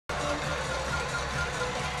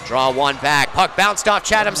Draw one back. Puck bounced off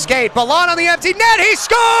Chatham's skate. Ballon on the empty net. He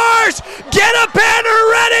scores! Get a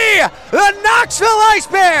banner ready! The Knoxville Ice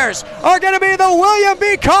Bears are going to be the William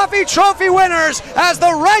B. Coffee Trophy winners as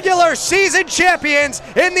the regular season champions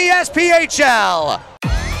in the SPHL.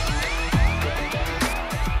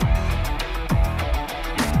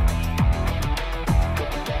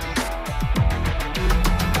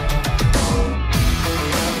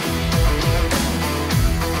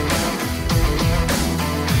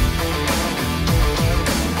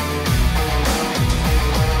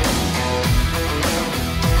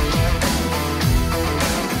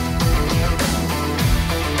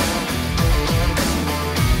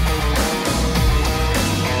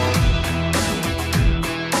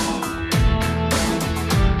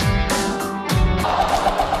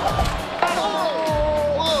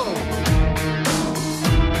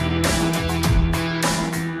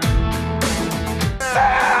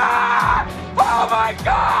 Oh my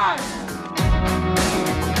God!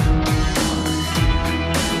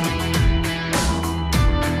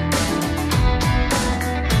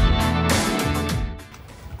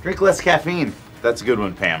 Drink less caffeine. That's a good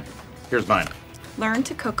one, Pam. Here's mine. Learn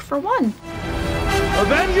to cook for one.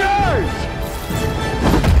 Avengers!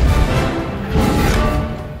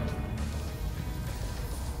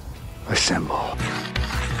 Assemble.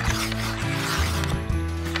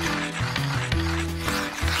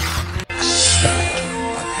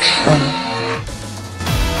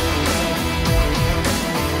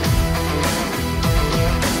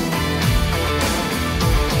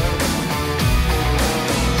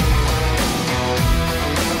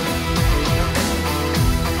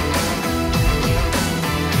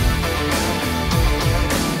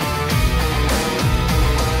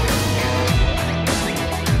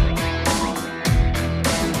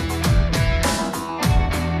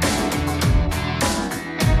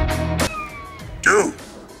 Do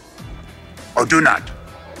or do not.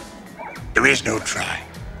 There is no try.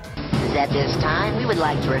 At this time, we would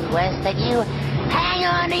like to request that you hang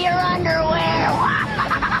on to your underwear.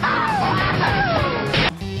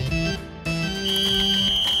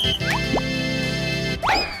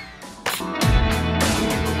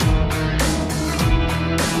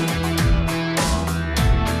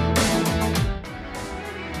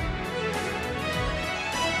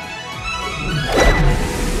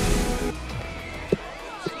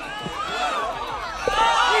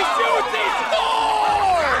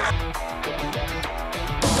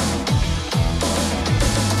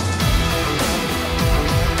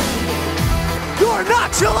 Your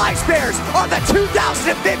Knoxville Ice Bears are the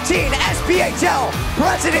 2015 SPHL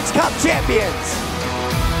President's Cup champions.